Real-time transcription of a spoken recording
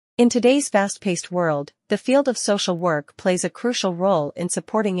In today's fast-paced world, the field of social work plays a crucial role in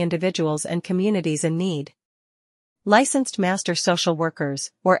supporting individuals and communities in need. Licensed Master Social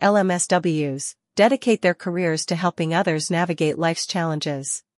Workers, or LMSWs, dedicate their careers to helping others navigate life's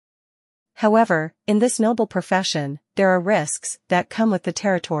challenges. However, in this noble profession, there are risks that come with the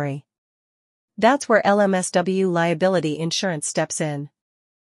territory. That's where LMSW Liability Insurance steps in.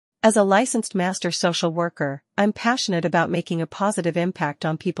 As a licensed master social worker, I'm passionate about making a positive impact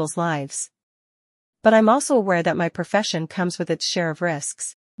on people's lives. But I'm also aware that my profession comes with its share of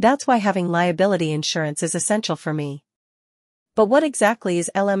risks. That's why having liability insurance is essential for me. But what exactly is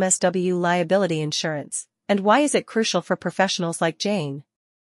LMSW liability insurance, and why is it crucial for professionals like Jane?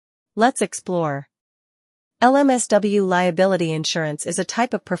 Let's explore. LMSW liability insurance is a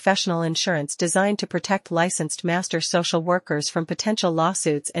type of professional insurance designed to protect licensed master social workers from potential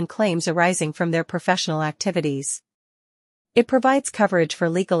lawsuits and claims arising from their professional activities. It provides coverage for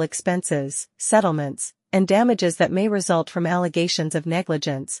legal expenses, settlements, and damages that may result from allegations of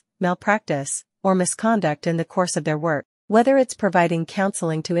negligence, malpractice, or misconduct in the course of their work. Whether it's providing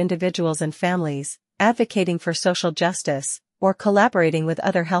counseling to individuals and families, advocating for social justice, or collaborating with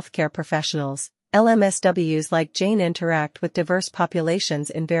other healthcare professionals, LMSWs like Jane interact with diverse populations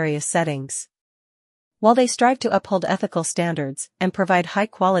in various settings. While they strive to uphold ethical standards and provide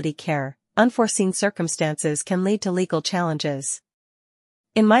high-quality care, unforeseen circumstances can lead to legal challenges.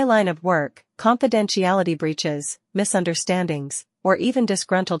 In my line of work, confidentiality breaches, misunderstandings, or even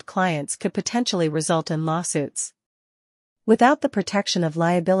disgruntled clients could potentially result in lawsuits. Without the protection of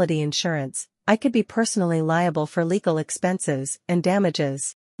liability insurance, I could be personally liable for legal expenses and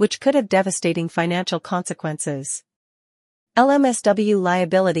damages, which could have devastating financial consequences. LMSW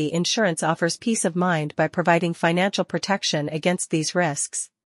liability insurance offers peace of mind by providing financial protection against these risks.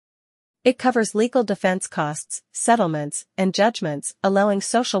 It covers legal defense costs, settlements, and judgments, allowing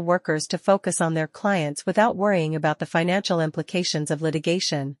social workers to focus on their clients without worrying about the financial implications of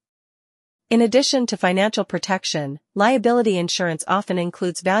litigation. In addition to financial protection, liability insurance often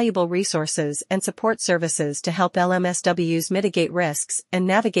includes valuable resources and support services to help LMSWs mitigate risks and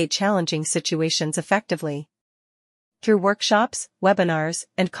navigate challenging situations effectively. Through workshops, webinars,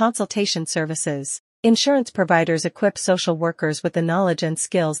 and consultation services, insurance providers equip social workers with the knowledge and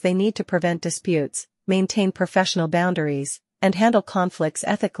skills they need to prevent disputes, maintain professional boundaries, and handle conflicts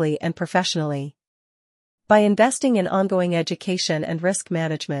ethically and professionally. By investing in ongoing education and risk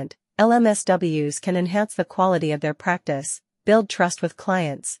management, LMSWs can enhance the quality of their practice, build trust with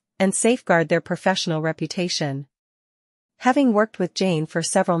clients, and safeguard their professional reputation. Having worked with Jane for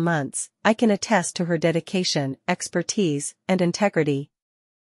several months, I can attest to her dedication, expertise, and integrity.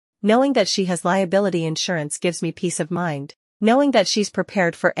 Knowing that she has liability insurance gives me peace of mind, knowing that she's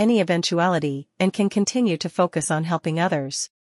prepared for any eventuality and can continue to focus on helping others.